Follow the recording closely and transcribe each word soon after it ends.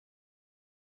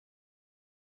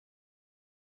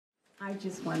I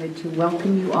just wanted to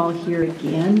welcome you all here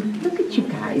again. Look at you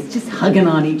guys, just hugging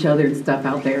on each other and stuff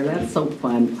out there. That's so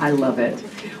fun. I love it.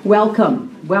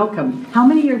 Welcome, welcome. How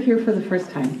many are here for the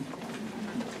first time?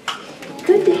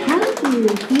 Good to have you.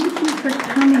 Thank you for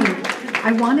coming.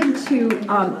 I wanted to,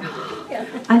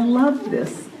 I love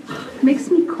this. It makes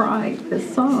me cry,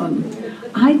 this song.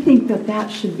 I think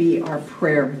that should be our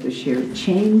prayer this year.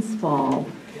 Chains fall,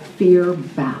 fear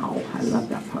bow. I love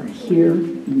that part. Here,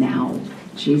 now.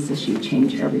 Jesus, you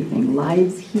change everything.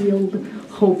 Lives healed,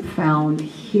 hope found.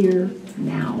 Here,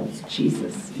 now.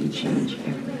 Jesus, you change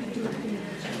everything.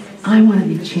 I want to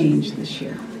be changed this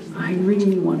year. I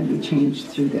really want to be changed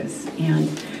through this. And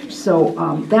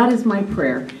so that is my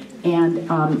prayer.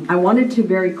 And I wanted to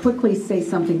very quickly say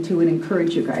something to and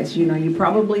encourage you guys. You know, you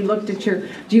probably looked at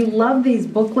do you love these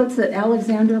booklets that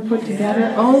Alexandra put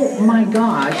together? Oh my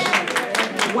gosh.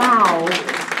 Wow.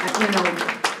 You know,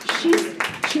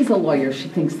 she's a lawyer. She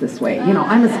thinks this way. You know,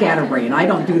 I'm a scatterbrain. I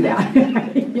don't do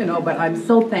that. You know, but I'm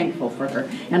so thankful for her.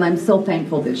 And I'm so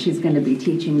thankful that she's going to be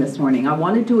teaching this morning. I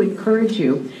wanted to encourage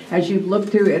you, as you've looked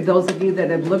through, those of you that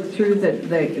have looked through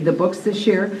the books this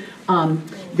year,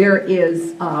 there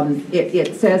is,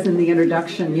 it says in the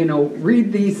introduction, you know,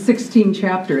 read these 16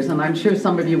 chapters. And I'm sure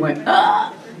some of you went,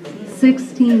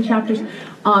 16 chapters.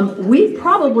 We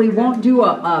probably won't do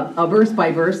a verse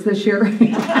by verse this year.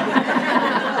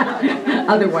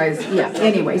 Otherwise, yeah,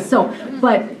 anyway, so,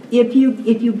 but if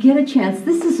you get a chance,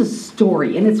 this is a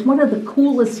story, and it's one of the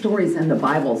coolest stories in the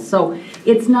Bible. So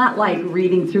it's not like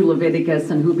reading through Leviticus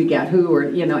and who begat who or,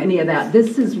 you know, any of that.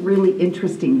 This is really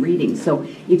interesting reading. So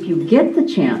if you get the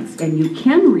chance and you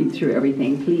can read through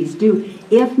everything, please do.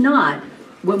 If not,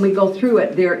 when we go through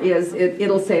it,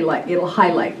 it'll say, like, it'll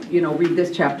highlight, you know, read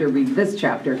this chapter, read this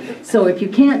chapter. So if you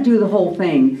can't do the whole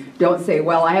thing, don't say,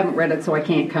 well, I haven't read it, so I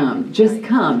can't come. Just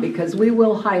come, because we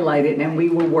will highlight it and we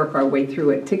will work our way through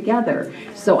it together.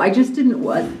 So I just didn't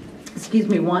want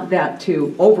that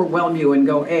to overwhelm you and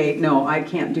go, hey, no, I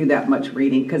can't do that much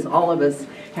reading, because all of us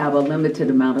have a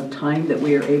limited amount of time that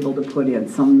we are able to put in,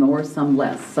 some more, some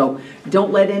less. So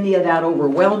don't let any of that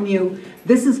overwhelm you.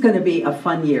 This is going to be a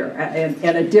fun year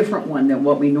and a different one than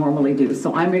what we normally do.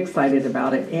 So I'm excited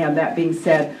about it. And that being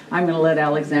said, I'm going to let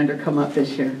Alexander come up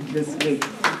this week.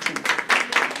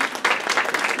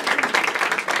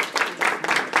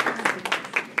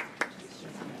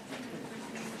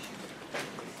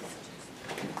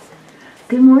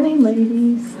 Good morning,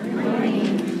 ladies. Good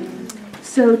morning.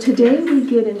 So today we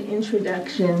get an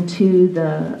introduction to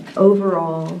the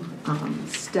overall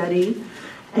study,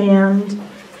 and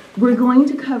we're going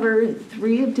to cover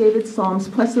 3 of David's Psalms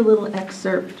plus a little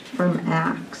excerpt from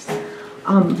Acts.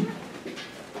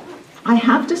 I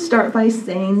have to start by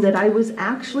saying that I was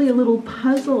actually a little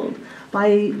puzzled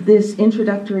by this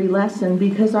introductory lesson,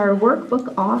 because our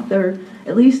workbook author,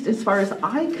 at least as far as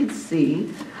I could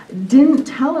see, didn't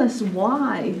tell us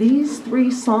why these 3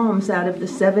 Psalms out of the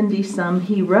 70-some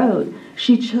he wrote,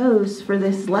 she chose for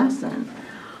this lesson.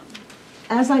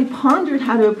 As I pondered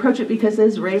how to approach it, because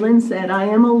as Raylan said, I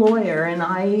am a lawyer and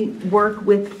I work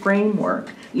with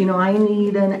framework. You know, I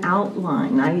need an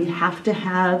outline. I have to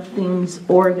have things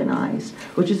organized,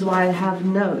 which is why I have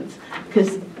notes.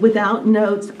 Because without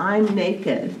notes, I'm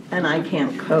naked and I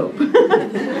can't cope.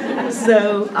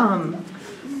 So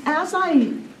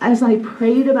as I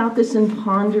prayed about this and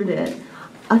pondered it,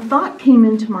 a thought came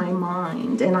into my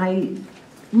mind, and I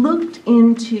looked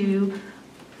into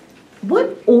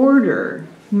what order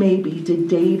maybe did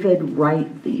David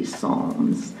write these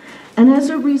Psalms. And as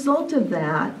a result of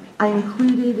that, I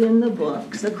included in the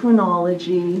books a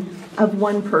chronology of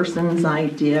one person's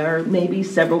idea, or maybe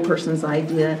several persons'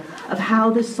 idea, of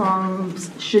how the Psalms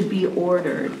should be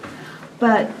ordered.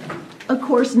 But, of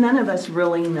course, none of us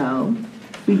really know,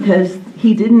 because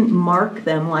he didn't mark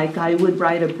them like I would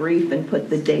write a brief and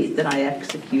put the date that I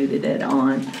executed it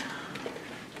on.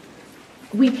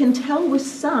 We can tell with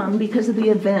some because of the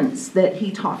events that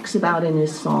he talks about in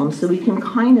his Psalms, so we can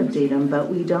kind of date them, but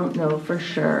we don't know for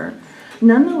sure.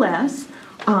 Nonetheless,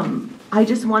 I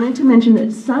just wanted to mention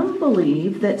that some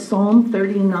believe that Psalm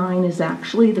 39 is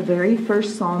actually the very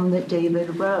first psalm that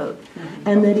David wrote,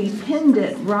 and that he penned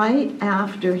it right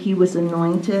after he was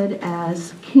anointed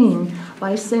as king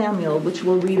by Samuel, which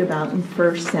we'll read about in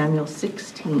 1 Samuel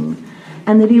 16,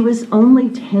 and that he was only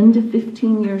 10 to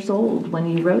 15 years old when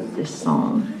he wrote this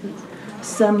psalm.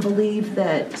 Some believe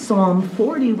that Psalm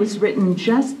 40 was written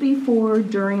just before,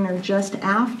 during, or just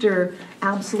after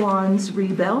Absalom's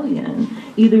rebellion,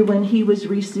 either when he was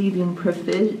receiving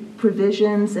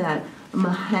provisions at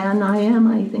Mahanaim,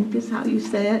 I think is how you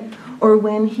say it, or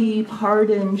when he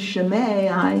pardoned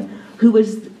Shimei, who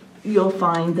was you'll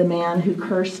find the man who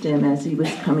cursed him as he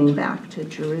was coming back to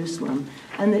Jerusalem,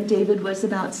 and that David was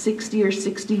about 60 or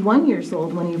 61 years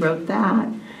old when he wrote that.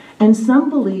 And some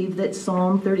believe that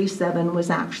Psalm 37 was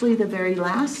actually the very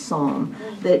last psalm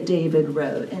that David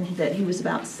wrote, and that he was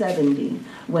about 70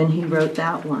 when he wrote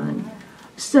that one.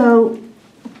 So,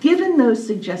 given those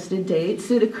suggested dates,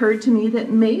 it occurred to me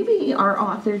that maybe our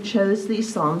author chose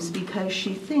these psalms because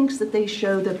she thinks that they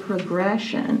show the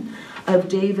progression of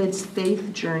David's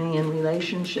faith journey and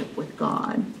relationship with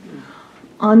God.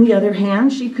 On the other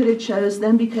hand, she could have chose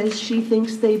them because she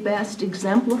thinks they best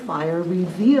exemplify or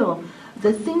reveal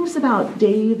the things about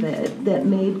David that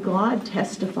made God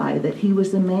testify that he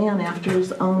was a man after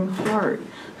his own heart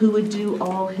who would do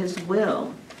all his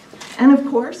will. And of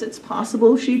course, it's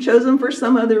possible she chose them for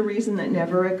some other reason that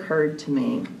never occurred to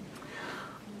me.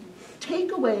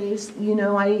 Takeaways,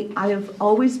 I have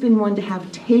always been one to have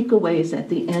takeaways at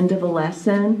the end of a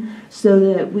lesson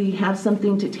so that we have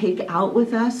something to take out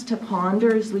with us to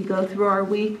ponder as we go through our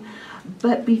week.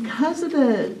 But because of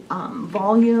the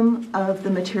volume of the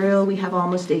material, we have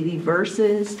almost 80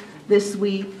 verses this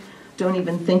week. Don't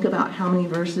even think about how many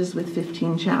verses with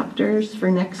 15 chapters for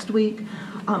next week.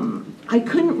 I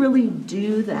couldn't really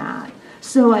do that.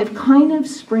 So I've kind of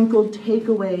sprinkled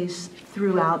takeaways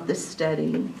throughout the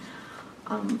study.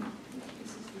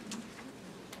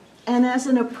 And as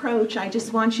an approach, I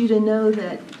just want you to know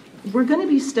that we're going to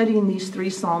be studying these 3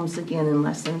 Psalms again in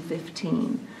Lesson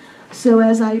 15. So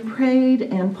as I prayed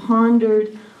and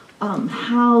pondered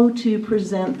how to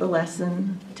present the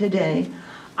lesson today,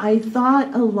 I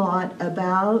thought a lot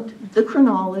about the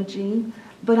chronology,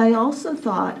 but I also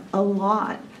thought a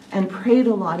lot and prayed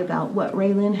a lot about what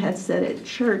Raylyn had said at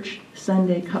church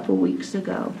Sunday a couple weeks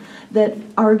ago, that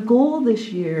our goal this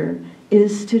year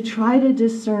is to try to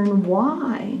discern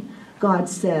why God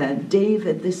said,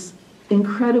 David, this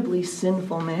incredibly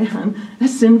sinful man,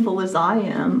 as sinful as I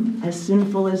am, as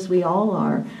sinful as we all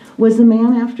are, was a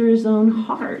man after his own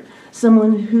heart,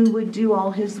 someone who would do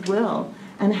all his will,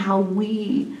 and how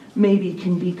we maybe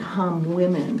can become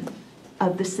women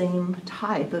of the same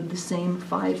type, of the same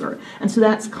fiber. And so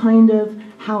that's kind of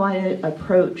how I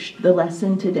approached the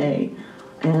lesson today,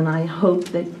 and I hope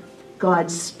that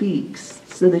God speaks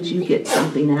so that you get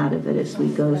something out of it as we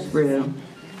go through.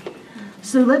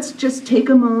 So let's just take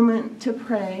a moment to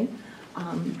pray,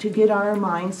 to get our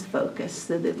minds focused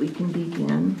so that we can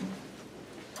begin.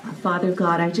 Father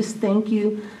God, I just thank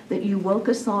you that you woke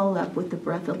us all up with the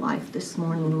breath of life this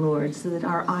morning, Lord, so that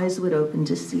our eyes would open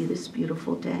to see this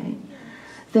beautiful day.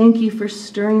 Thank you for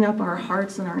stirring up our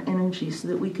hearts and our energy so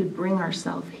that we could bring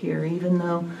ourselves here, even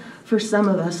though for some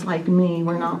of us, like me,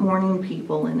 we're not morning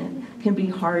people and it can be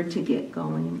hard to get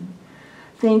going.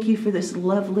 Thank you for this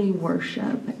lovely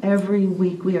worship. Every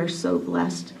week we are so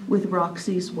blessed with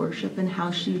Roxy's worship and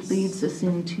how she leads us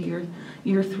into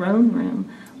your throne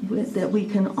room, that we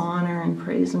can honor and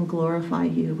praise and glorify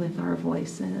you with our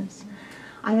voices.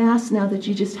 I ask now that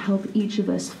you just help each of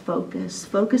us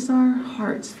focus our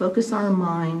hearts, focus our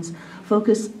minds,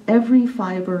 focus every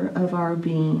fiber of our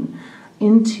being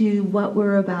into what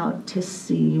we're about to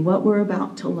see, what we're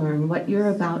about to learn, what you're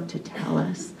about to tell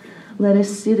us. Let us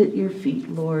sit at your feet,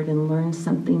 Lord, and learn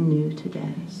something new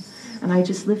today. And I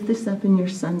just lift this up in your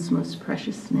Son's most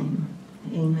precious name.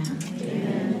 Amen.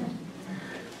 Amen.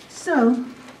 So,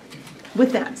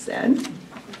 with that said,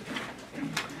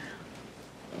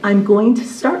 I'm going to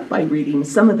start by reading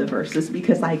some of the verses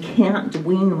because I can't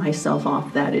wean myself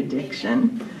off that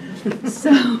addiction.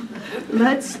 So,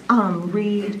 let's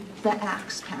read the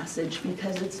Acts passage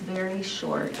because it's very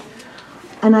short.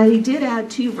 And I did add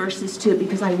 2 verses to it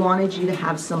because I wanted you to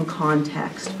have some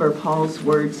context for Paul's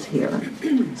words here.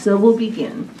 So we'll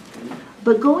begin.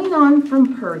 But going on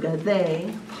from Perga,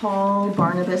 they, Paul,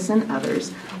 Barnabas, and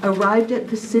others, arrived at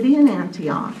Pisidian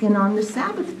Antioch, and on the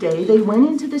Sabbath day they went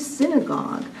into the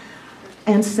synagogue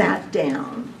and sat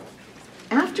down.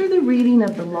 After the reading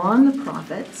of the law and the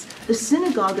prophets, the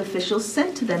synagogue officials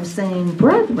sent to them, saying,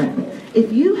 Brethren,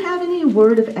 if you have any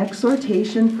word of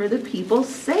exhortation for the people,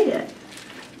 say it.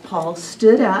 Paul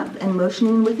stood up and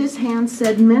motioning with his hand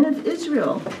said, Men of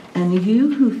Israel, and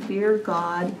you who fear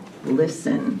God,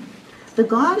 listen. The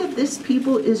God of this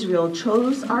people Israel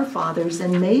chose our fathers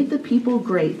and made the people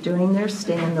great during their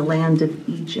stay in the land of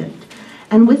Egypt.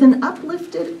 And with an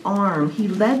uplifted arm, he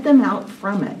led them out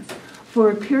from it. For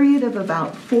a period of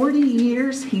about 40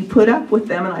 years, he put up with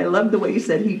them, and I love the way he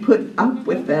said he put up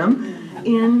with them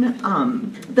in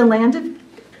the land of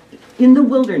in the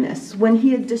wilderness. When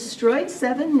he had destroyed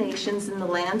 7 nations in the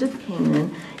land of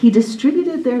Canaan, he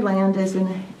distributed their land as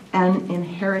an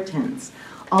inheritance,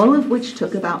 all of which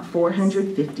took about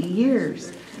 450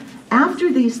 years.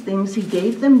 After these things, he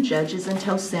gave them judges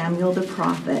until Samuel the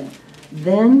prophet.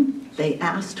 Then they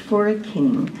asked for a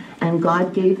king, and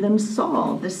God gave them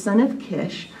Saul, the son of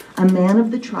Kish, a man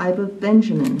of the tribe of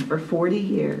Benjamin, for 40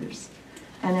 years.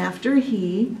 And after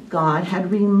God,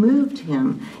 had removed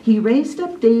him, he raised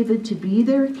up David to be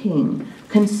their king,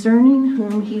 concerning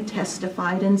whom he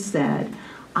testified and said,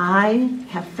 I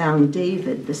have found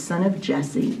David, the son of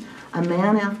Jesse, a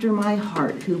man after my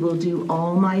heart, who will do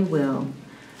all my will.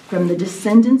 From the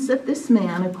descendants of this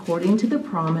man, according to the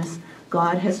promise,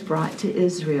 God has brought to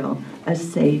Israel a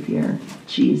Savior,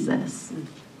 Jesus.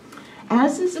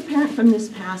 As is apparent from this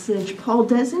passage, Paul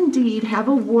does indeed have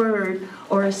a word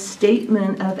or a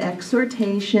statement of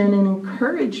exhortation and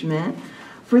encouragement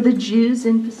for the Jews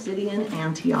in Pisidian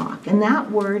Antioch. And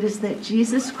that word is that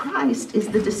Jesus Christ is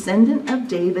the descendant of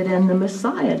David and the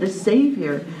Messiah, the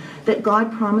Savior that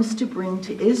God promised to bring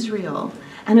to Israel.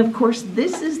 And of course,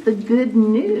 this is the good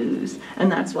news. And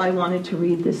that's why I wanted to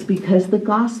read this, because the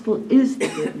gospel is the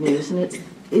good news, and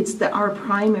it's our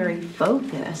primary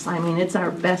focus. I mean, it's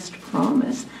our best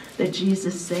promise that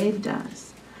Jesus saved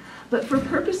us. But for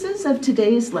purposes of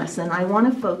today's lesson, I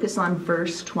want to focus on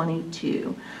verse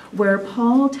 22, where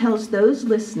Paul tells those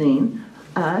listening,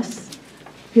 us,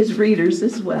 his readers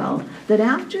as well, that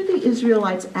after the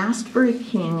Israelites asked for a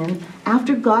king, and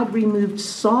after God removed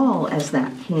Saul as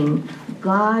that king,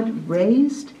 God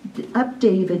raised up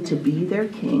David to be their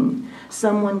king,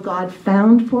 someone God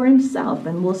found for himself.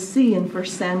 And we'll see in 1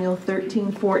 Samuel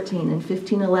 13:14 and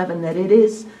 15:11 that it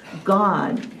is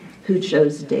God who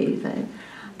chose David.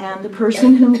 And the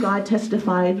person whom God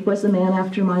testified was a man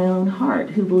after my own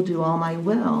heart, who will do all my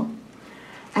will.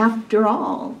 After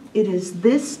all, it is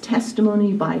this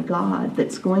testimony by God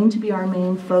that's going to be our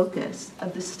main focus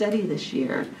of the study this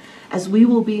year, as we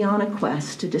will be on a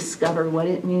quest to discover what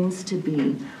it means to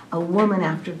be a woman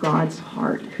after God's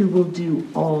heart who will do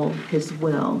all his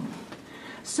will.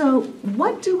 So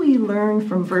what do we learn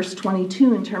from verse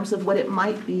 22 in terms of what it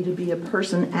might be to be a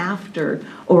person after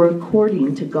or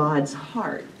according to God's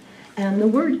heart? And the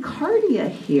word cardia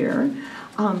here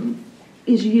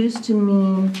is used to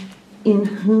mean in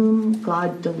whom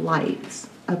God delights,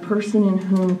 a person in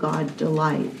whom God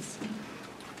delights.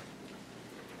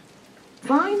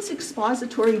 Vine's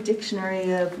expository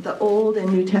dictionary of the Old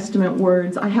and New Testament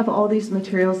words, I have all these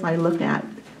materials I look at,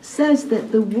 says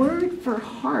that the word for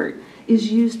heart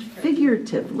is used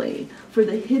figuratively for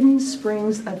the hidden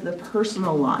springs of the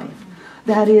personal life.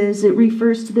 That is, it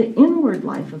refers to the inward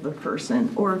life of a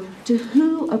person, or to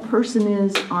who a person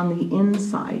is on the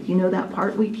inside. You know that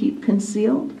part we keep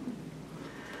concealed?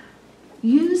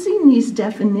 Using these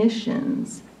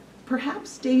definitions,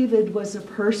 perhaps David was a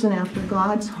person after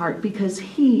God's heart because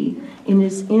he, in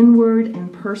his inward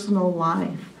and personal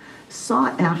life,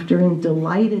 sought after and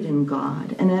delighted in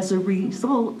God, and as a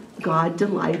result, God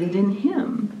delighted in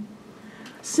him.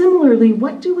 Similarly,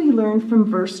 what do we learn from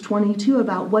verse 22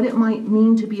 about what it might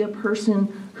mean to be a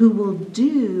person who will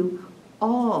do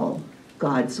all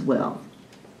God's will?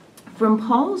 From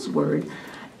Paul's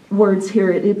words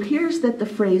here, it appears that the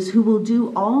phrase, who will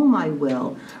do all my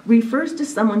will, refers to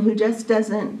someone who just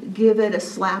doesn't give it a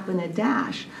slap and a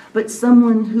dash, but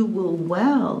someone who will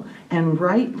well and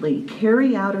rightly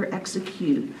carry out or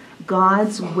execute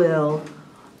God's will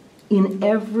in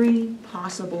every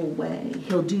possible way.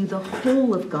 He'll do the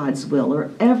whole of God's will,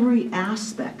 or every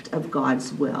aspect of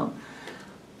God's will.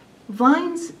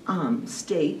 Vines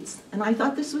states, and I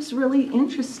thought this was really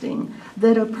interesting,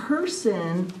 that a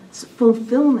person's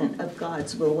fulfillment of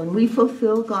God's will, when we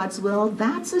fulfill God's will,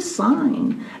 that's a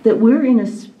sign that we're in a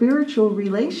spiritual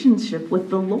relationship with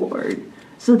the Lord.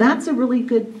 So that's a really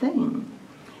good thing.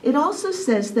 It also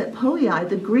says that poiai,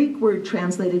 the Greek word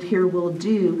translated here, will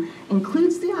do,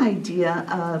 includes the idea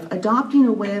of adopting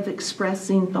a way of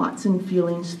expressing thoughts and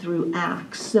feelings through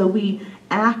acts. So we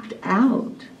act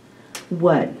out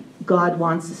what God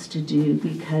wants us to do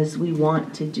because we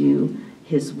want to do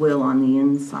his will on the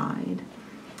inside.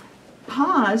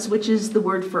 Pause, which is the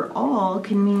word for all,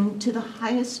 can mean to the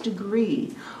highest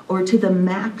degree or to the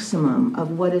maximum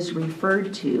of what is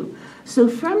referred to. So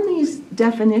from these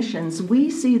definitions, we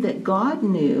see that God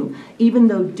knew, even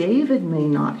though David may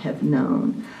not have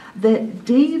known, that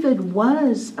David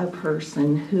was a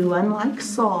person who, unlike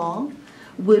Saul,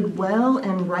 would well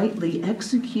and rightly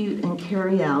execute and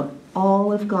carry out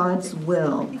all of God's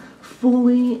will,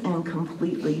 fully and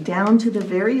completely, down to the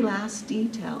very last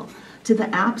detail, to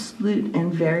the absolute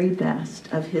and very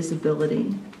best of his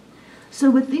ability.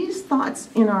 So with these thoughts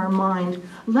in our mind,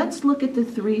 let's look at the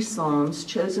 3 Psalms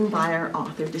chosen by our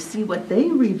author to see what they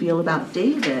reveal about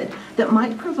David that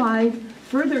might provide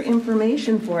further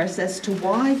information for us as to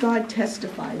why God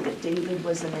testified that David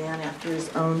was a man after his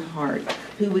own heart,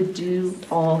 who would do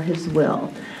all his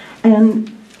will. And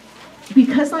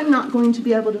because I'm not going to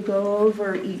be able to go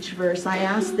over each verse, I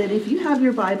ask that if you have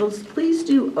your Bibles, please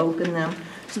do open them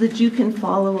so that you can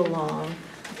follow along,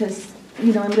 because,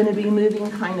 I'm going to be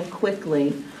moving kind of quickly.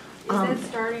 Is that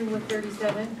starting with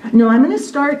 37? No, I'm going to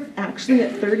start actually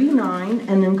at 39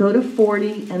 and then go to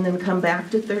 40 and then come back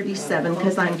to 37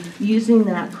 because I'm using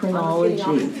that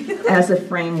chronology as a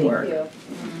framework.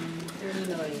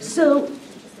 So,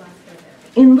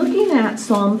 in looking at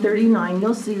Psalm 39,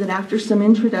 you'll see that after some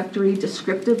introductory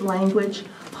descriptive language,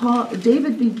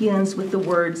 David begins with the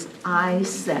words, I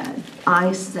said,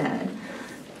 I said.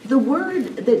 The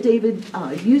word that David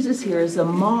uses here is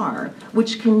amar,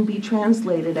 which can be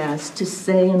translated as to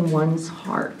say in one's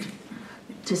heart.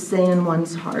 To say in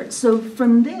one's heart. So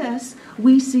from this,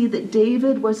 we see that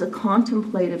David was a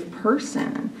contemplative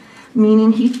person,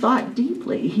 meaning he thought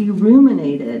deeply. He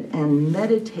ruminated and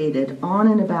meditated on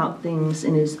and about things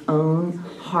in his own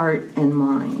heart and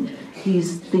mind.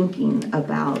 He's thinking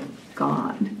about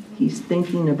God. He's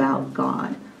thinking about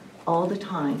God all the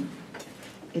time.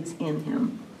 It's in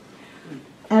him.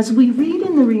 As we read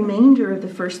in the remainder of the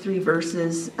first 3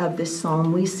 verses of this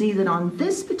psalm, we see that on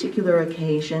this particular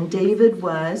occasion, David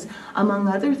was, among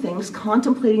other things,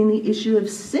 contemplating the issue of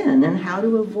sin and how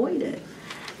to avoid it.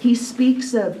 He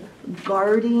speaks of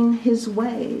guarding his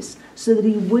ways so that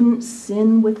he wouldn't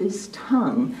sin with his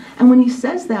tongue. And when he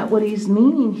says that, what he's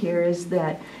meaning here is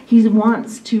that he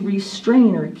wants to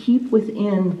restrain or keep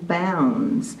within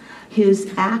bounds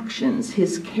his actions,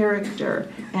 his character,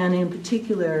 and in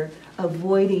particular,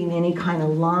 avoiding any kind of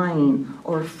lying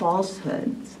or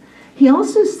falsehoods. He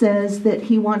also says that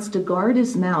he wants to guard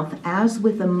his mouth as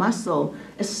with a muscle,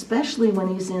 especially when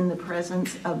he's in the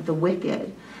presence of the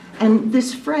wicked. And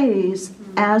this phrase,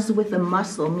 as with a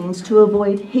muscle, means to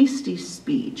avoid hasty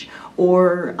speech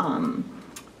or,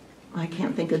 I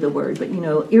can't think of the word, but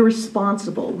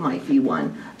irresponsible might be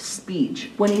one, speech,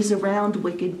 when he's around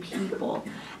wicked people.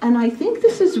 And I think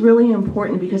this is really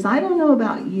important because I don't know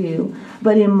about you,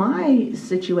 but in my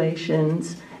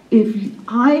situations, if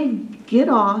I get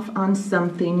off on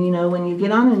something, when you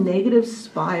get on a negative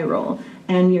spiral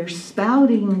and you're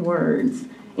spouting words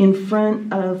in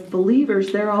front of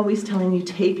believers, they're always telling you,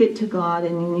 take it to God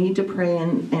and you need to pray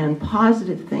and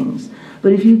positive things.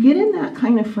 But if you get in that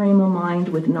kind of frame of mind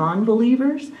with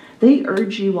non-believers, they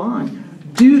urge you on.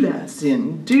 Do that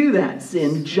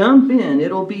sin, jump in,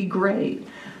 it'll be great.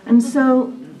 And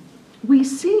so we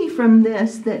see from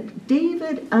this that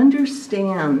David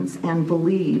understands and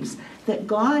believes that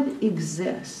God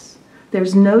exists.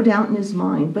 There's no doubt in his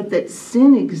mind, but that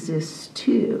sin exists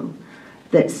too.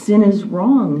 That sin is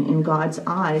wrong in God's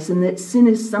eyes, and that sin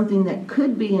is something that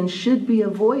could be and should be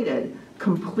avoided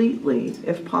completely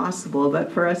if possible.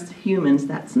 But for us humans,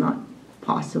 that's not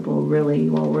possible really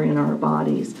while we're in our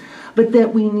bodies. But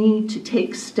that we need to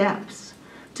take steps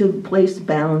to place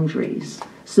boundaries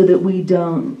so that we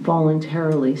don't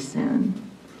voluntarily sin.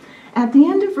 At the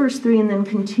end of verse 3 and then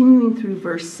continuing through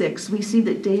verse 6, we see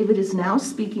that David is now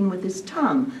speaking with his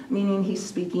tongue, meaning he's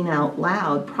speaking out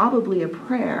loud, probably a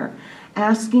prayer,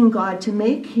 asking God to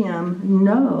make him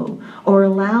know or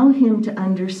allow him to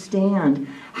understand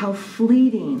how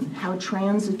fleeting, how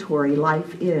transitory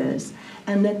life is,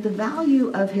 and that the value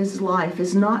of his life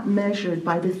is not measured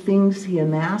by the things he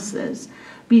amasses,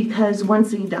 because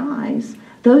once he dies,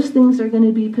 those things are going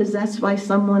to be possessed by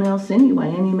someone else anyway,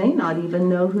 and he may not even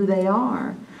know who they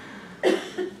are.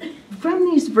 From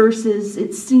these verses,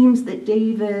 it seems that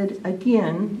David,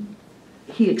 again,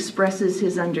 he expresses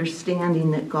his understanding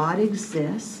that God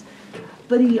exists,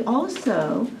 but he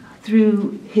also,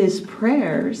 through his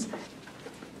prayers,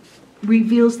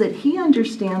 reveals that he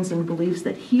understands and believes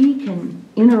that he can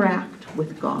interact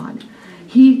with God.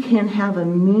 He can have a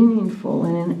meaningful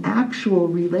and an actual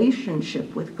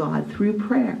relationship with God through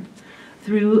prayer,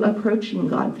 through approaching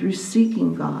God, through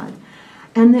seeking God,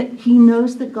 and that he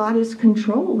knows that God is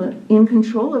in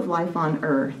control of life on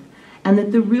earth, and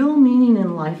that the real meaning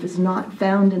in life is not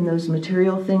found in those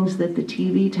material things that the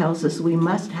TV tells us we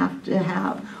must have to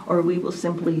have, or we will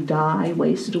simply die,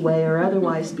 waste away, or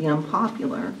otherwise be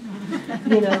unpopular.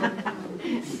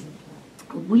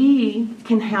 We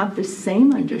can have the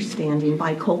same understanding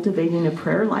by cultivating a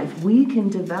prayer life. We can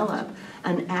develop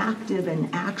an active and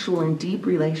actual and deep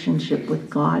relationship with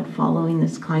God following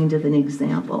this kind of an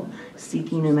example,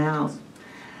 seeking him out.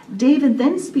 David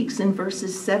then speaks in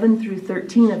verses 7 through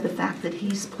 13 of the fact that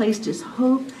he's placed his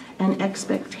hope and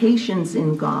expectations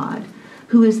in God,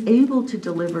 who is able to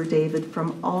deliver David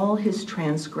from all his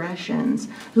transgressions,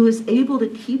 who is able to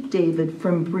keep David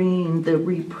from bringing the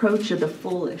reproach of the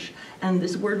foolish. And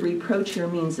this word reproach here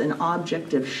means an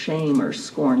object of shame or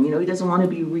scorn. You know, he doesn't want to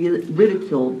be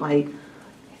ridiculed by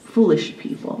foolish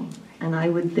people. And I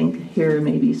would think here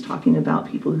maybe he's talking about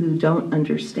people who don't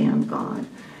understand God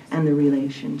and the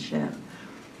relationship.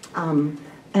 And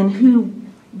who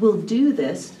will do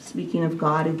this, speaking of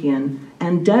God again,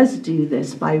 and does do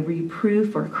this by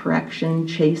reproof or correction,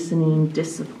 chastening,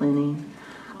 disciplining,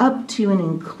 up to and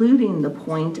including the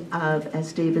point of,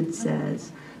 as David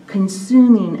says,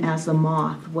 consuming as a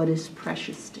moth what is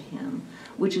precious to him,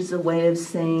 which is a way of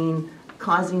saying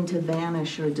causing to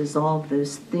vanish or dissolve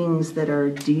those things that are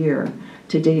dear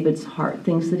to David's heart,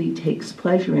 things that he takes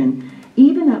pleasure in,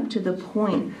 even up to the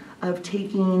point of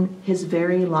taking his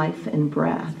very life and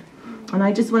breath. And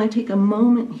I just want to take a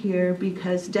moment here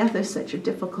because death is such a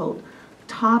difficult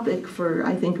topic for,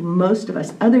 I think, most of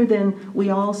us, other than we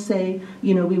all say,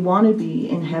 you know, we want to be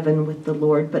in heaven with the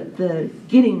Lord, but the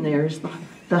getting there is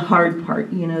the hard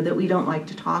part, you know, that we don't like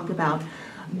to talk about.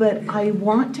 But I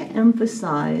want to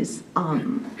emphasize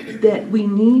that we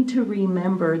need to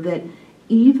remember that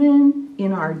even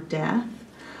in our death,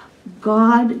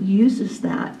 God uses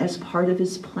that as part of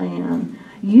his plan.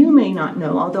 You may not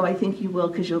know, although I think you will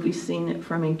because you'll be seeing it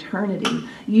from eternity.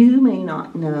 You may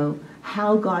not know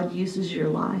how God uses your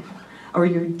life or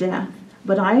your death.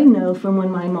 But I know from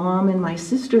when my mom and my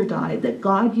sister died that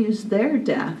God used their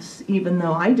deaths, even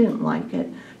though I didn't like it,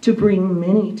 to bring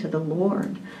many to the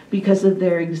Lord because of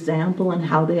their example and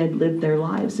how they had lived their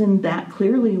lives. And that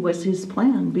clearly was his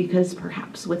plan, because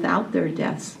perhaps without their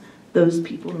deaths, those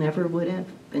people never would have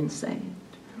been saved.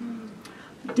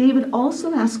 David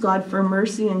also asked God for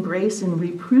mercy and grace in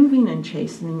reproving and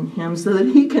chastening him so that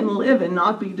he can live and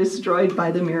not be destroyed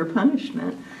by the mere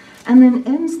punishment. And then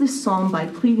ends this psalm by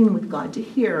pleading with God to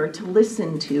hear or to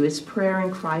listen to his prayer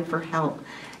and cry for help,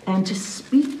 and to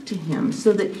speak to him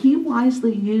so that he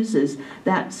wisely uses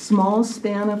that small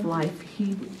span of life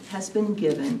he has been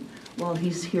given while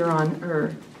he's here on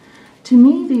earth. To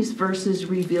me, these verses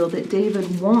reveal that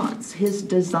David wants his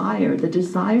desire, the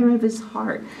desire of his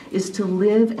heart, is to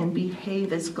live and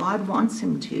behave as God wants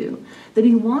him to, that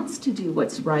he wants to do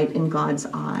what's right in God's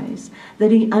eyes,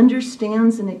 that he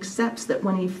understands and accepts that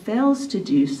when he fails to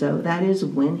do so, that is,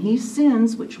 when he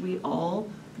sins, which we all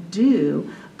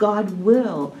do, God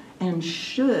will and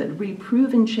should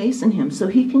reprove and chasten him so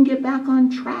he can get back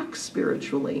on track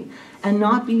spiritually and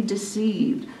not be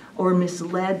deceived or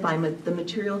misled by the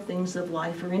material things of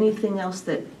life or anything else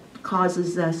that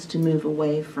causes us to move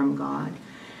away from God.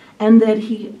 And that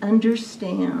he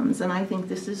understands, and I think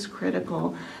this is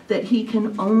critical, that he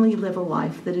can only live a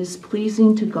life that is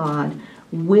pleasing to God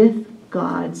with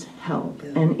God's help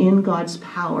and in God's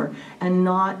power and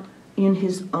not in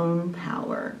his own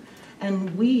power.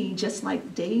 And we, just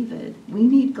like David, we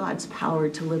need God's power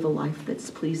to live a life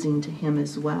that's pleasing to him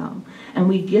as well. And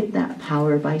we get that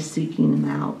power by seeking him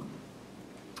out.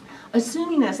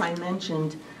 Assuming, as I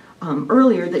mentioned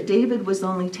earlier, that David was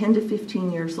only 10 to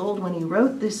 15 years old when he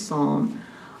wrote this psalm,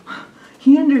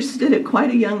 he understood at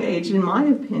quite a young age, in my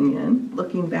opinion,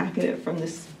 looking back at it from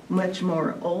this much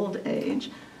more old age,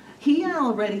 he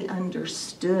already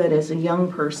understood as a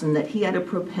young person that he had a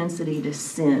propensity to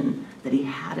sin, that he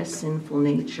had a sinful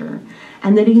nature,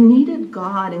 and that he needed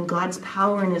God and God's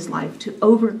power in his life to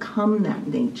overcome that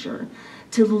nature,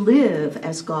 to live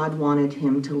as God wanted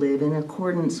him to live in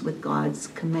accordance with God's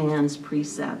commands,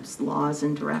 precepts, laws,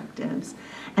 and directives,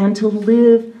 and to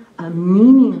live a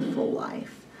meaningful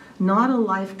life, not a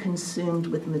life consumed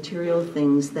with material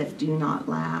things that do not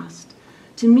last.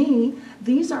 To me,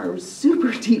 these are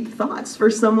super deep thoughts for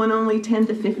someone only 10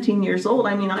 to 15 years old.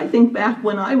 I mean, I think back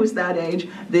when I was that age,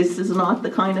 this is not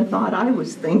the kind of thought I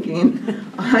was thinking.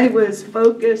 I was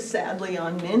focused, sadly,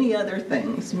 on many other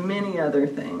things.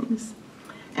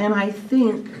 And I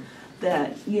think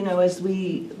that, you know, as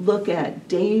we look at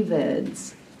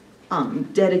David's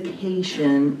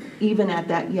dedication, even at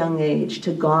that young age,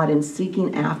 to God and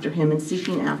seeking after him and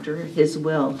seeking after his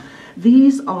will,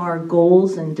 these are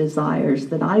goals and desires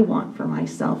that I want for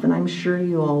myself, and I'm sure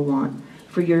you all want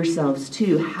for yourselves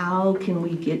too. How can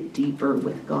we get deeper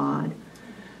with God?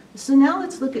 So now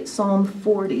let's look at Psalm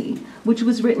 40, which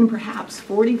was written perhaps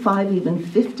 45, even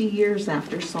 50 years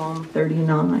after Psalm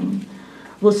 39.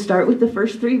 We'll start with the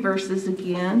first 3 verses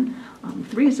again.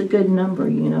 3 is a good number,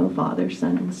 you know, Father,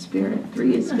 Son, and Spirit.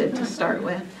 3 is good to start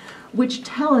with, which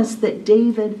tell us that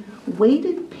David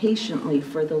waited patiently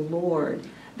for the Lord.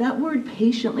 That word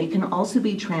patiently can also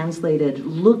be translated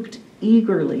looked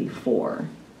eagerly for,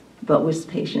 but was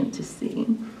patient to see.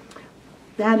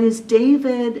 That is,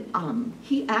 David,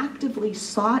 he actively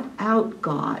sought out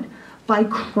God by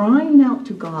crying out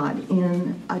to God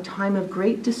in a time of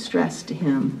great distress to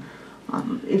him,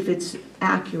 if it's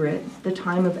accurate, the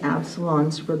time of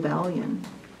Absalom's rebellion.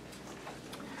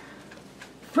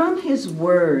 From his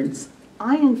words,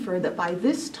 I infer that by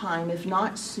this time, if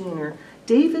not sooner,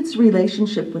 David's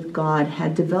relationship with God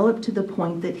had developed to the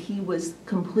point that he was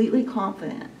completely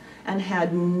confident and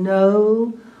had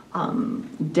no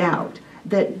doubt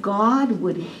that God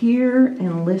would hear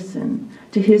and listen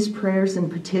to his prayers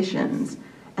and petitions.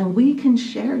 And we can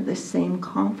share the same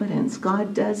confidence.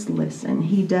 God does listen.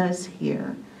 He does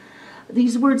hear.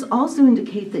 These words also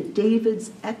indicate that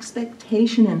David's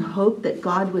expectation and hope that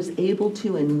God was able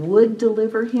to and would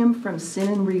deliver him from sin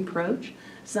and reproach,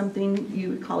 something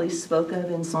you recall he spoke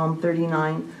of in Psalm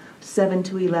 39,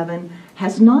 7-11,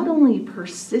 has not only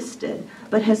persisted,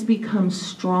 but has become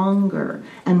stronger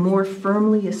and more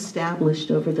firmly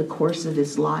established over the course of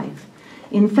his life.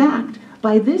 In fact,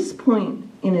 by this point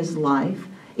in his life,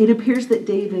 it appears that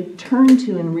David turned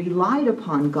to and relied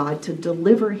upon God to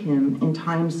deliver him in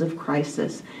times of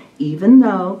crisis, even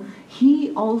though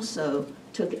he also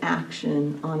took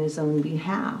action on his own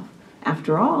behalf.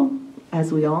 After all,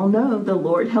 as we all know, the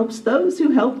Lord helps those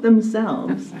who help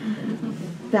themselves.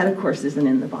 That, of course, isn't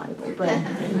in the Bible, but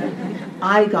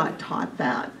I got taught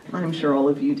that. I'm sure all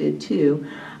of you did too.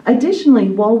 Additionally,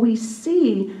 while we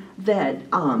see that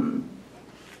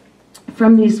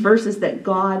from these verses that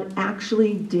God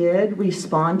actually did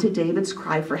respond to David's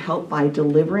cry for help by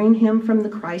delivering him from the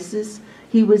crisis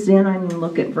he was in,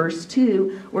 look at verse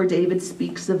 2, where David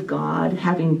speaks of God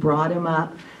having brought him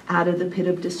up out of the pit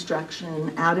of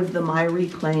destruction, out of the miry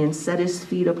clay, and set his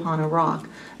feet upon a rock,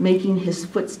 making his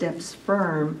footsteps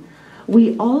firm.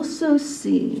 We also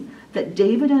see that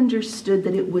David understood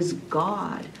that it was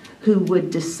God who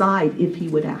would decide if he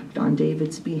would act on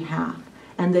David's behalf,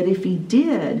 and that if he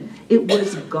did, it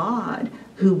was God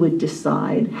who would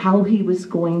decide how he was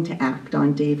going to act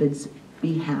on David's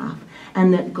behalf,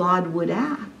 and that God would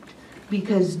act,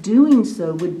 because doing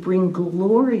so would bring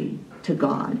glory to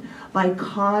God by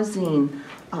causing,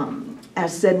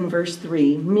 as said in verse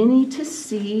 3, many to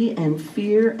see and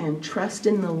fear and trust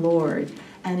in the Lord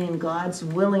and in God's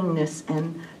willingness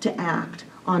and to act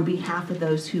on behalf of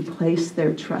those who place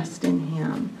their trust in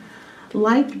him.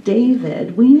 Like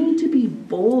David, we need to be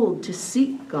bold to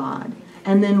seek God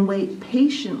and then wait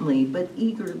patiently but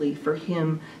eagerly for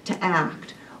him to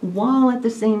act, while at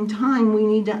the same time we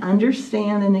need to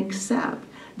understand and accept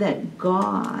that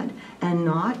God, and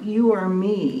not you or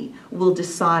me, will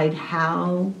decide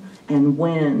how and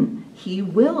when he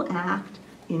will act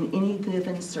in any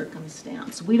given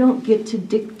circumstance. We don't get to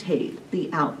dictate the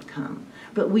outcome,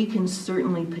 but we can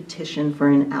certainly petition for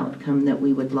an outcome that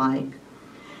we would like.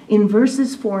 In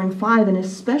verses 4 and 5, and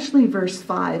especially verse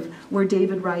 5, where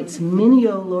David writes, "Many,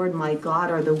 O Lord my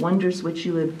God, are the wonders which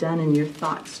you have done in your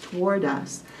thoughts toward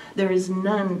us. There is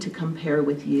none to compare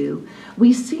with you."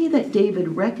 We see that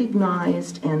David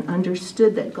recognized and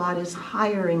understood that God is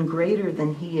higher and greater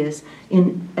than he is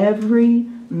in every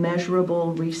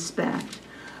measurable respect,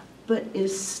 but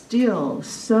is still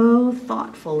so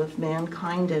thoughtful of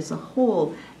mankind as a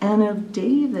whole, and of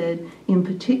David in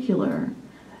particular.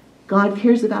 God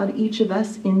cares about each of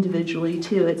us individually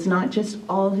too. It's not just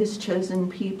all his chosen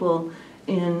people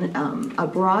in a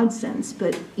broad sense,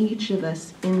 but each of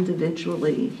us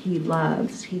individually he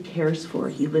loves, he cares for,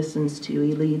 he listens to,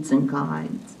 he leads and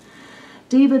guides.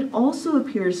 David also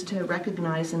appears to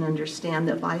recognize and understand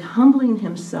that by humbling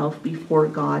himself before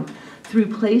God, through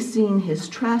placing his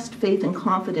trust, faith, and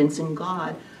confidence in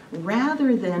God,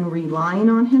 rather than relying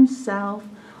on himself,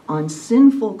 on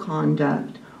sinful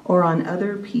conduct, or on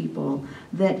other people,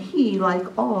 that he, like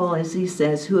all, as he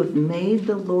says, who have made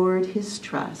the Lord his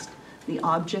trust, the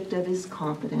object of his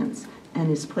confidence, and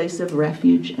his place of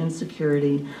refuge and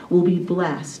security, will be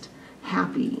blessed,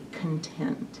 happy,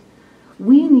 content.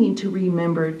 We need to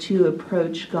remember to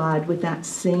approach God with that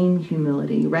same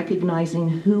humility, recognizing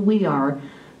who we are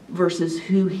versus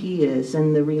who he is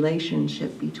and the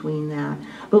relationship between that.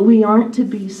 But we aren't to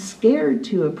be scared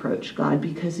to approach God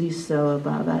because he's so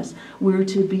above us. We're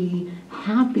to be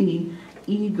happy,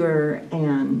 eager,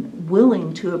 and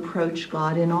willing to approach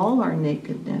God in all our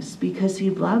nakedness because he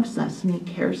loves us and he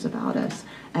cares about us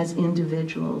as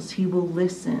individuals. He will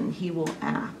listen, he will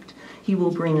act, he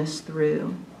will bring us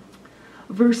through.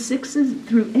 Verse 6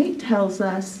 through 8 tells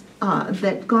us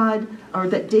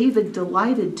that David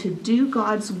delighted to do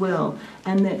God's will,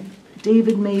 and that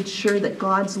David made sure that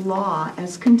God's law,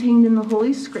 as contained in the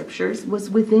Holy Scriptures,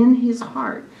 was within his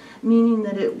heart, meaning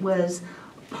that it was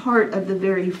part of the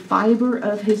very fiber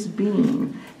of his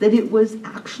being, that it was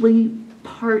actually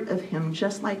part of him,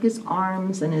 just like his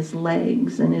arms and his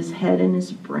legs and his head and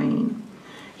his brain.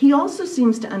 He also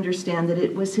seems to understand that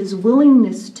it was his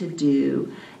willingness to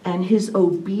do and his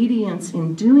obedience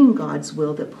in doing God's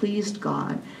will that pleased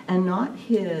God, and not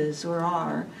his or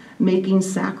our making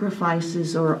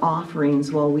sacrifices or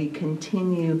offerings while we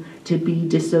continue to be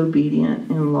disobedient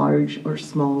in large or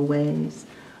small ways.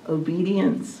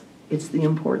 Obedience, it's the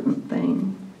important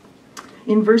thing.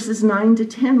 In verses 9 to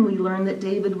 10, we learn that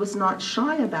David was not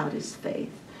shy about his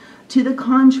faith. To the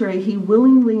contrary, he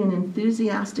willingly and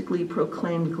enthusiastically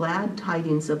proclaimed glad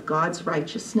tidings of God's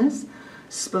righteousness,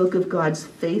 spoke of God's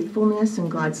faithfulness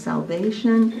and God's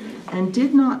salvation, and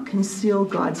did not conceal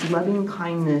God's loving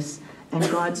kindness and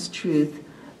God's truth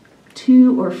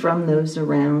to or from those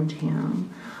around him.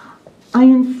 I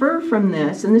infer from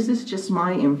this, and this is just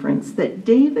my inference, that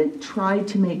David tried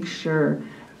to make sure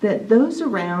that those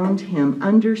around him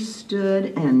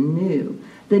understood and knew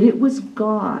that it was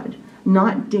God,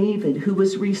 not David, who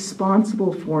was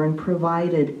responsible for and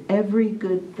provided every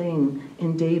good thing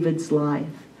in David's life.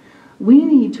 We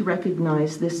need to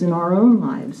recognize this in our own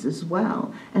lives as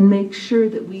well, and make sure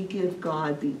that we give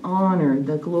God the honor,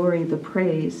 the glory, the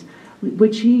praise,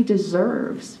 which he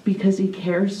deserves, because he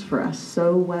cares for us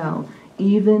so well,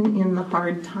 even in the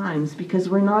hard times, because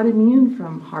we're not immune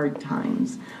from hard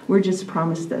times. We're just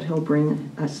promised that he'll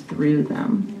bring us through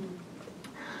them.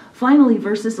 Finally,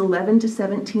 verses 11 to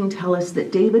 17 tell us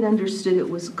that David understood it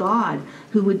was God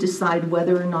who would decide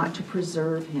whether or not to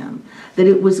preserve him, that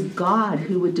it was God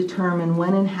who would determine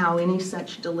when and how any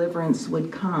such deliverance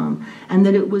would come, and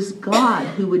that it was God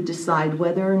who would decide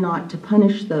whether or not to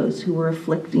punish those who were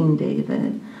afflicting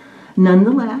David.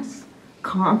 Nonetheless,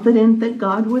 confident that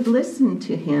God would listen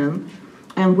to him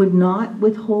and would not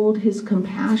withhold his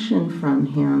compassion from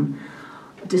him,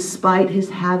 despite his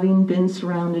having been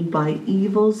surrounded by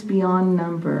evils beyond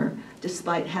number,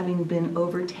 despite having been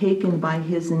overtaken by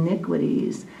his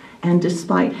iniquities, and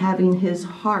despite having his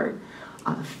heart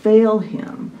fail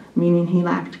him, meaning he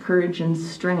lacked courage and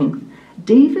strength,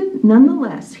 David,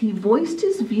 nonetheless, he voiced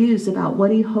his views about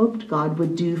what he hoped God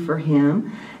would do for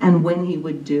him and when he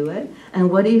would do it,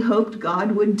 and what he hoped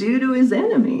God would do to his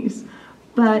enemies.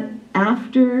 But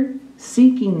after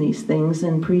seeking these things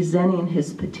and presenting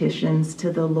his petitions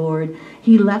to the Lord,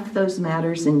 he left those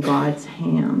matters in God's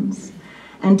hands.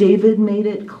 And David made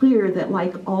it clear that,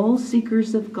 like all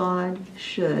seekers of God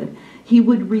should, he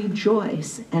would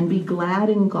rejoice and be glad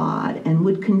in God and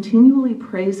would continually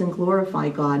praise and glorify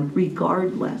God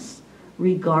regardless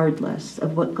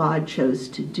of what God chose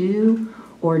to do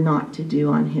or not to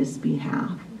do on his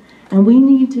behalf. And we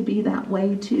need to be that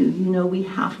way too. You know, we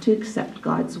have to accept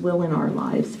God's will in our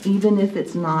lives, even if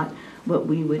it's not what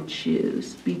we would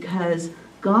choose. Because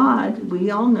God,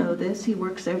 we all know this, he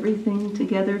works everything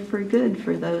together for good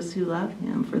for those who love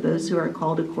him, for those who are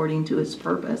called according to his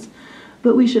purpose.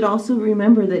 But we should also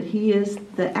remember that he is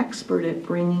the expert at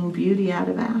bringing beauty out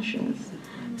of ashes.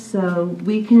 So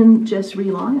we can just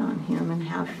rely on him and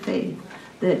have faith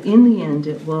that in the end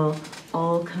it will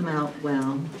all come out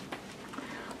well.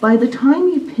 By the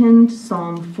time he penned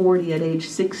Psalm 40 at age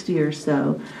 60 or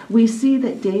so, we see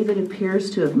that David appears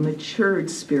to have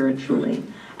matured spiritually,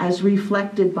 as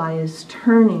reflected by his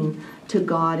turning to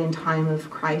God in time of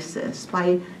crisis,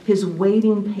 by his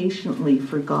waiting patiently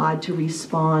for God to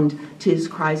respond to his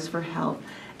cries for help,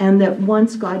 and that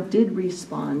once God did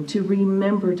respond, to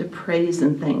remember to praise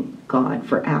and thank God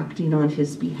for acting on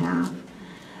his behalf.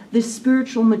 This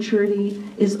spiritual maturity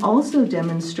is also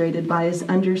demonstrated by his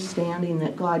understanding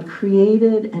that God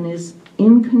created and is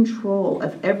in control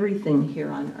of everything here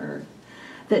on earth,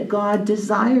 that God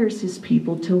desires his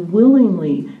people to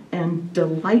willingly and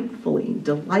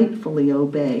delightfully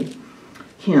obey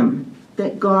him,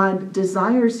 that God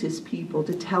desires his people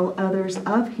to tell others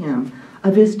of him,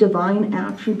 of his divine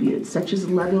attributes, such as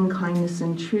loving kindness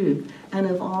and truth, and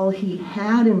of all he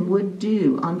had and would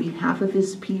do on behalf of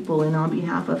his people and on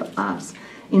behalf of us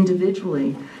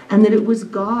individually, and that it was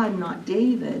God, not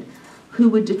David, who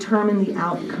would determine the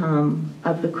outcome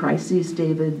of the crises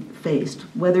David faced,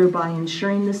 whether by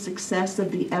ensuring the success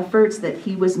of the efforts that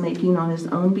he was making on his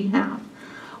own behalf,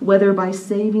 whether by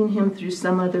saving him through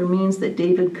some other means that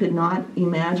David could not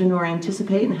imagine or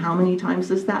anticipate. And how many times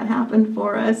has that happened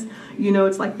for us? You know,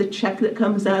 it's like the check that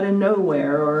comes out of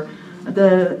nowhere, or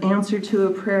the answer to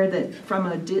a prayer that from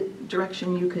a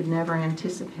direction you could never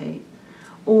anticipate.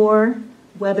 Or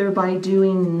whether by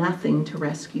doing nothing to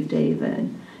rescue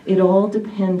David. It all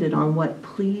depended on what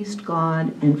pleased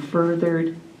God and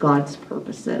furthered God's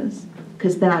purposes,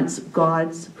 because that's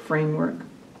God's framework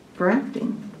for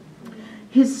acting.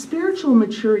 His spiritual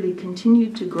maturity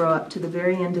continued to grow up to the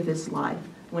very end of his life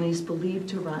when he's believed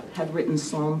to have written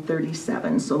Psalm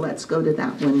 37. So let's go to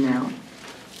that one now.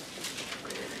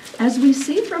 As we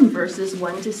see from verses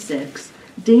 1 to 6,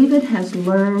 David has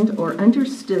learned or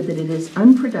understood that it is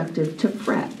unproductive to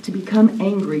fret, to become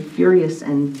angry, furious,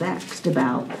 and vexed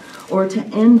about, or to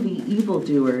envy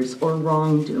evildoers or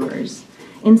wrongdoers.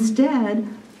 Instead,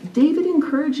 David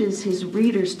encourages his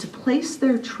readers to place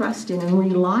their trust in and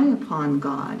rely upon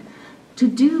God, to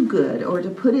do good, or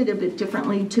to put it a bit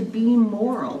differently, to be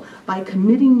moral by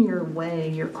committing your way,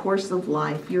 your course of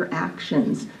life, your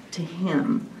actions to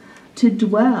Him, to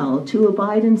dwell, to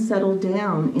abide and settle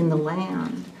down in the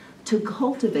land, to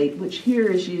cultivate, which here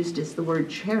is used as the word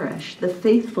cherish, the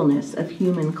faithfulness of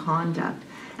human conduct,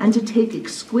 and to take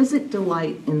exquisite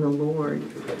delight in the Lord.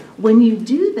 When you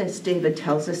do this, David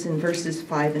tells us in verses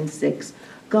 5 and 6,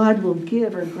 God will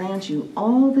give or grant you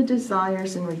all the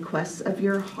desires and requests of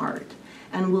your heart,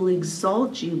 and will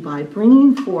exalt you by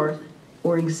bringing forth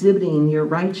or exhibiting your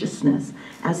righteousness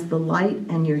as the light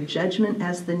and your judgment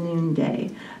as the noonday.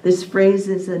 This phrase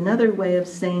is another way of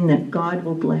saying that God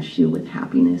will bless you with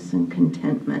happiness and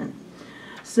contentment.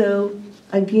 So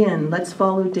again, let's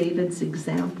follow David's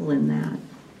example in that.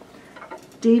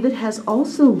 David has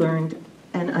also learned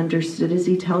and understood, as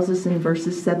he tells us in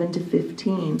verses 7 to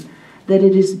 15, that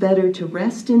it is better to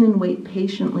rest in and wait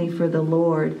patiently for the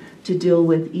Lord to deal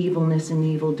with evilness and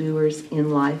evildoers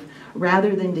in life,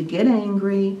 rather than to get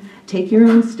angry, take your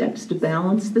own steps to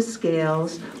balance the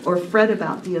scales, or fret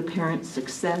about the apparent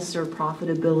success or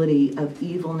profitability of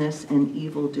evilness and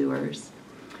evildoers.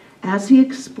 As he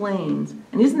explains,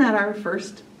 and isn't that our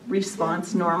first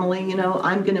response normally? You know,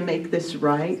 I'm going to make this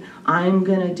right. I'm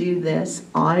going to do this.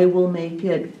 I will make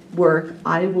it work.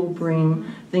 I will bring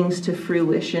things to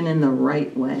fruition in the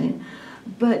right way.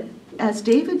 But as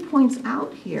David points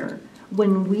out here,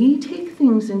 when we take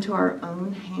things into our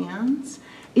own hands,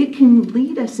 it can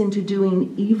lead us into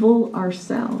doing evil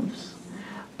ourselves.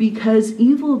 Because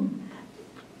evil,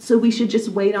 so we should just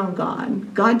wait on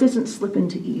God. God doesn't slip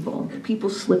into evil. People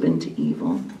slip into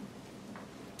evil.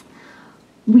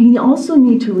 We also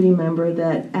need to remember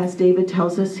that, as David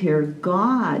tells us here,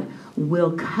 God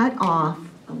will cut off,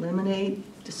 eliminate,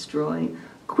 destroy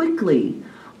quickly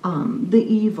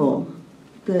the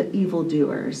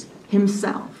evildoers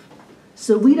himself.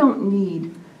 So we don't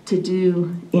need to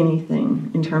do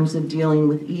anything in terms of dealing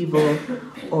with evil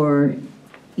or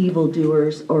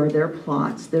evildoers or their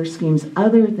plots, their schemes,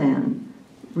 other than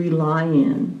rely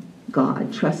in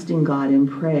God, trust in God, and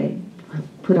pray.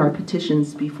 Put our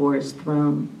petitions before His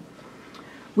throne.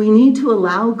 We need to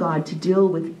allow God to deal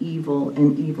with evil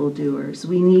and evildoers.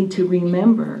 We need to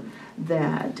remember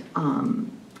that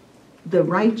the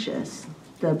righteous,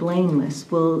 the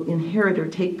blameless, will inherit or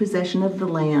take possession of the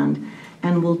land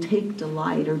and will take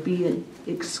delight or be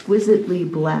exquisitely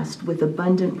blessed with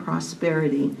abundant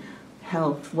prosperity,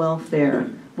 health,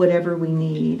 welfare, whatever we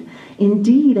need.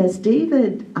 Indeed, as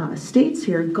David states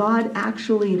here, God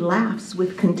actually laughs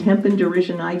with contempt and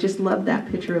derision. I just love that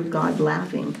picture of God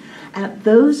laughing at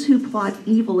those who plot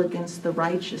evil against the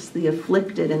righteous, the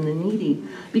afflicted, and the needy,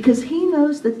 because He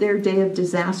knows that their day of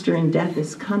disaster and death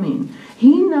is coming.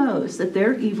 He knows that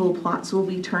their evil plots will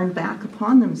be turned back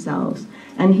upon themselves,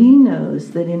 and He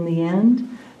knows that in the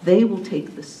end, they will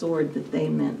take the sword that they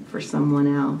meant for someone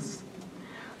else.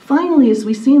 Finally, as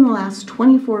we see in the last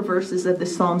 24 verses of the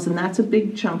Psalms, and that's a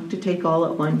big chunk to take all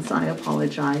at once, I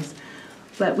apologize,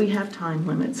 but we have time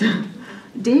limits.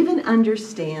 David's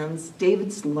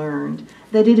learned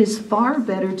that it is far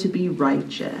better to be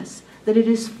righteous, that it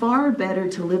is far better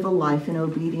to live a life in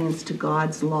obedience to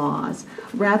God's laws,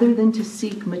 rather than to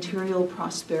seek material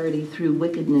prosperity through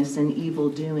wickedness and evil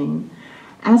doing.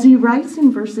 As he writes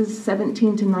in verses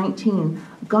 17 to 19,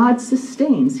 God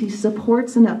sustains, He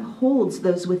supports and upholds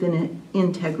those within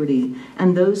integrity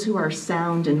and those who are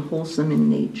sound and wholesome in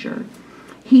nature.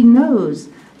 He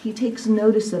takes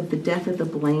notice of the death of the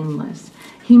blameless.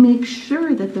 He makes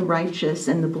sure that the righteous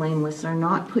and the blameless are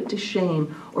not put to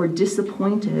shame or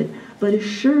disappointed, but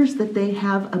assures that they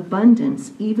have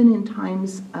abundance even in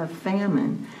times of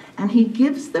famine. And He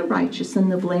gives the righteous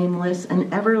and the blameless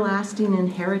an everlasting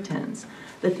inheritance,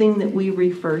 the thing that we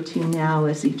refer to now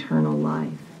as eternal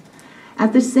life.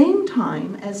 At the same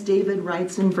time, as David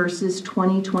writes in verses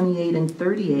 20, 28, and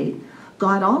 38,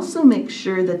 God also makes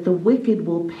sure that the wicked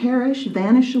will perish,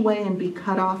 vanish away, and be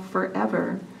cut off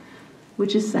forever,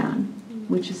 which is sad,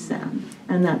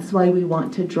 And that's why we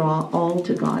want to draw all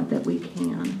to God that we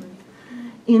can.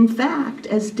 In fact,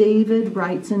 as David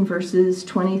writes in verses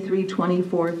 23,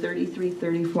 24, 33,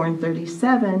 34, and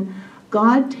 37,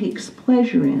 God takes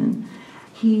pleasure in.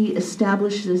 He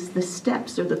establishes the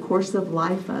steps or the course of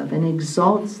life of and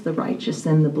exalts the righteous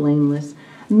and the blameless,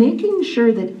 making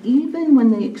sure that even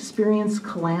when they experience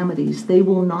calamities, they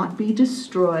will not be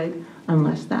destroyed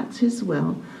unless that's his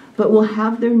will, but will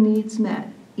have their needs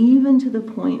met, even to the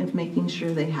point of making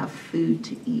sure they have food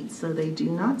to eat so they do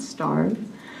not starve,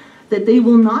 that they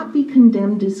will not be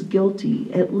condemned as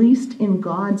guilty, at least in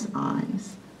God's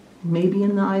eyes, maybe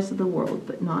in the eyes of the world,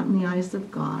 but not in the eyes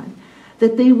of God,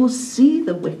 that they will see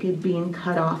the wicked being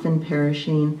cut off and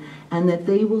perishing, and that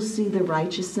they will see the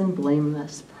righteous and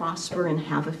blameless prosper and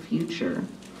have a future.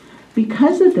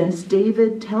 Because of this,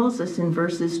 David tells us in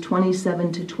verses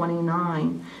 27 to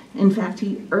 29, in fact,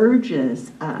 he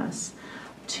urges us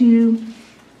to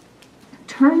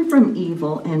turn from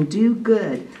evil and do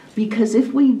good, because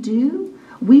if we do,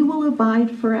 we will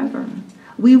abide forever.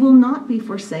 We will not be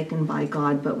forsaken by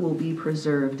God, but will be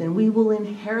preserved, and we will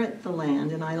inherit the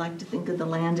land, and I like to think of the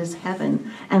land as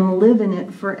heaven, and live in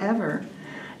it forever.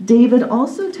 David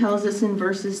also tells us in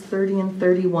verses 30 and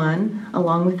 31,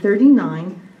 along with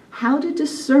 39, how to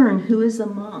discern who is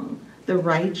among the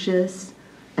righteous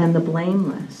and the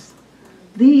blameless.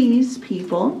 These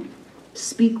people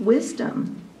speak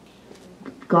wisdom,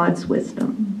 God's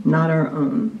wisdom, not our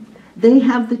own. They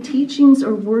have the teachings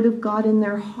or word of God in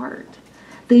their heart.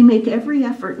 They make every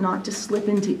effort not to slip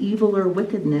into evil or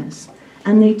wickedness,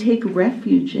 and they take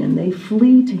refuge in, they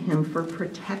flee to him for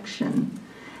protection.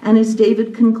 And as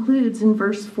David concludes in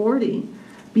verse 40,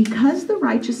 because the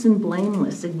righteous and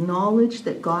blameless acknowledge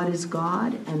that God is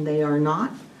God and they are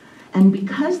not, and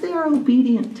because they are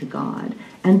obedient to God,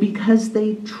 and because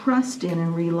they trust in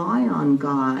and rely on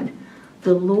God,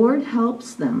 the Lord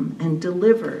helps them and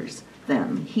delivers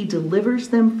them. He delivers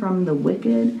them from the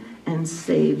wicked and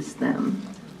saves them.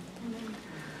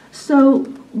 So,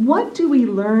 what do we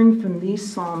learn from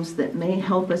these Psalms that may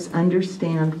help us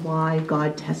understand why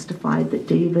God testified that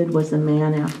David was a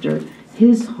man after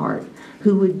his heart,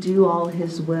 who would do all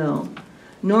his will?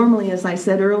 Normally, as I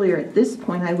said earlier, at this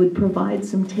point, I would provide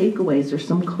some takeaways or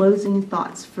some closing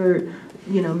thoughts for,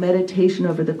 meditation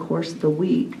over the course of the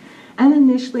week. And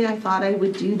initially, I thought I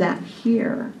would do that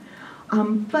here.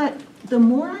 But the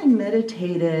more I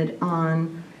meditated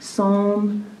on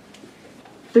Psalm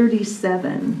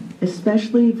 37,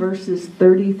 especially verses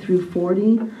 30 through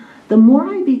 40, the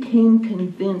more I became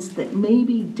convinced that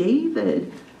maybe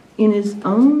David, in his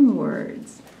own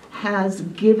words, has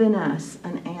given us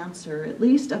an answer, at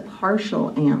least a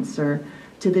partial answer,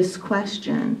 to this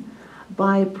question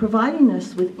by providing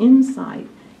us with insight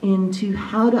into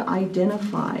how to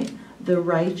identify the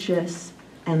righteous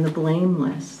and the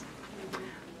blameless.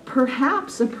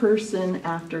 Perhaps a person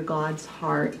after God's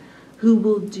heart who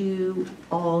will do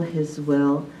all his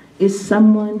will is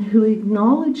someone who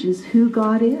acknowledges who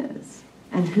God is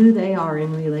and who they are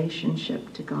in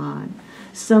relationship to God.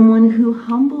 Someone who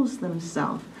humbles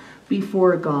themselves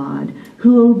before God,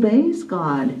 who obeys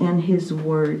God and his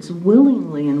words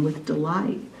willingly and with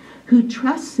delight, who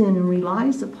trusts in and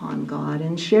relies upon God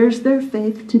and shares their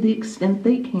faith to the extent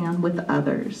they can with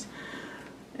others,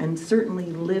 and certainly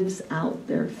lives out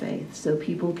their faith so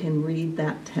people can read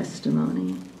that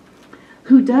testimony.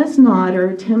 Who does not or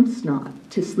attempts not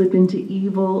to slip into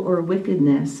evil or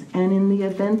wickedness, and in the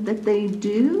event that they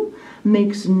do,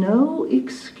 makes no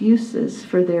excuses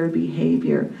for their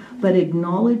behavior, but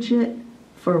acknowledge it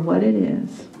for what it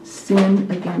is,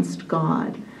 sin against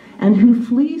God, and who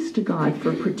flees to God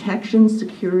for protection,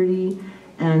 security,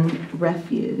 and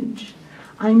refuge.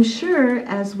 I'm sure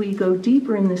as we go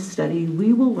deeper in this study,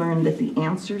 we will learn that the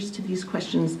answers to these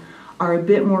questions are a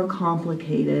bit more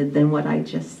complicated than what I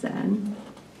just said.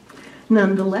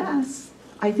 Nonetheless,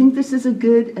 I think this is a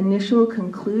good initial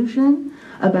conclusion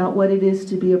about what it is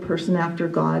to be a person after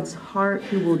God's heart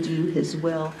who will do his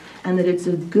will, and that it's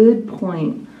a good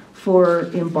point for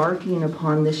embarking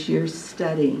upon this year's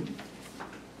study.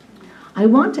 I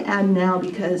want to add now,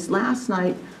 because last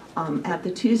night at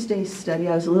the Tuesday study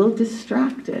I was a little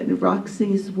distracted.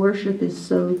 Roxy's worship is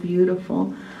so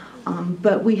beautiful.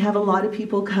 But we have a lot of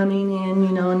people coming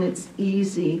in, and it's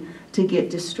easy to get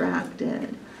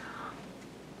distracted.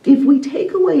 If we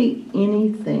take away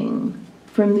anything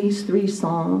from these three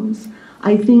Psalms,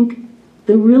 I think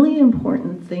the really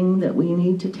important thing that we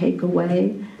need to take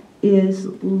away is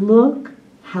look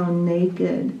how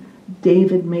naked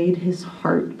David made his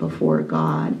heart before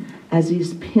God as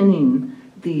he's penning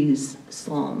these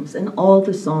Psalms and all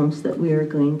the Psalms that we are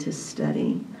going to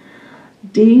study.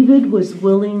 David was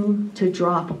willing to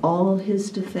drop all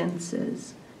his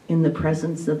defenses in the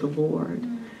presence of the Lord.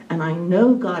 And I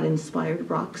know God inspired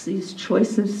Roxy's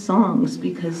choice of songs,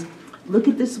 because look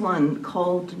at this one,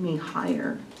 Called Me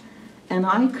Higher. and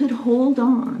I could hold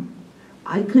on.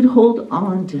 I could hold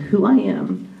on to who I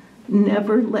am,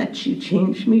 never let you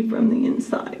change me from the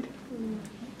inside.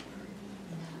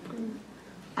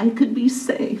 I could be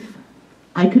safe.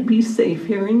 I could be safe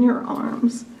here in your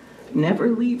arms. Never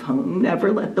leave home,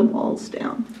 never let the walls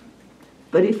down.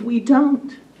 But if we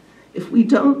don't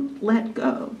let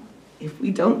go, if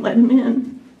we don't let him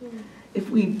in, if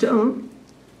we don't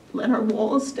let our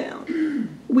walls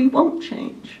down, we won't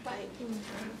change.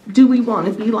 Do we want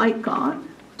to be like God?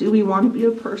 Do we want to be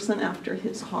a person after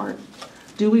his heart?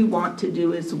 Do we want to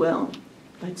do his will?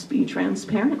 Let's be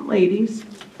transparent, ladies.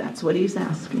 That's what he's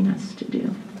asking us to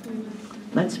do.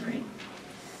 Let's pray.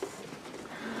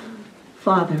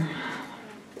 Father,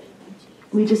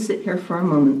 we just sit here for a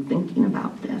moment thinking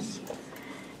about this.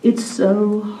 It's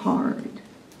so hard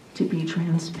to be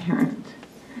transparent.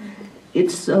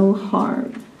 It's so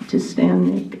hard to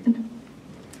stand naked.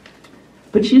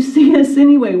 But you see us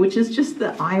anyway, which is just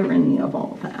the irony of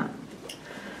all that.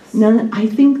 Now, I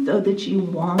think, though, that you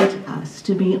want us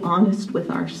to be honest with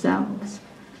ourselves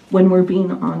when we're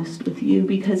being honest with you,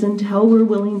 because until we're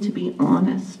willing to be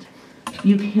honest,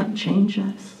 you can't change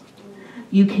us.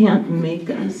 You can't make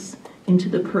us into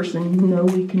the person you know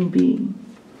we can be.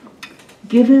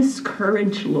 Give us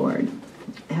courage, Lord,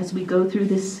 as we go through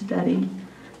this study,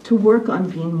 to work on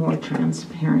being more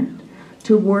transparent,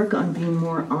 to work on being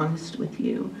more honest with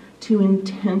you, to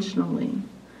intentionally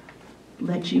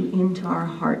let you into our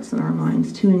hearts and our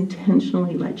minds, to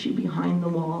intentionally let you behind the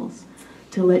walls,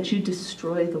 to let you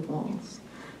destroy the walls,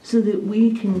 so that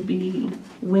we can be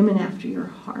women after your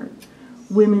heart,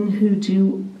 women who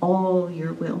do all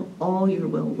your will,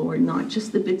 Lord, not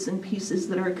just the bits and pieces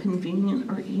that are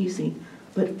convenient or easy,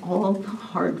 but all the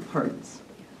hard parts.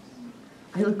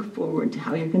 I look forward to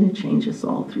how you're going to change us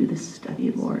all through this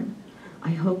study, Lord. I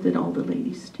hope that all the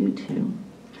ladies do too.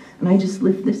 And I just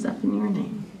lift this up in your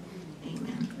name.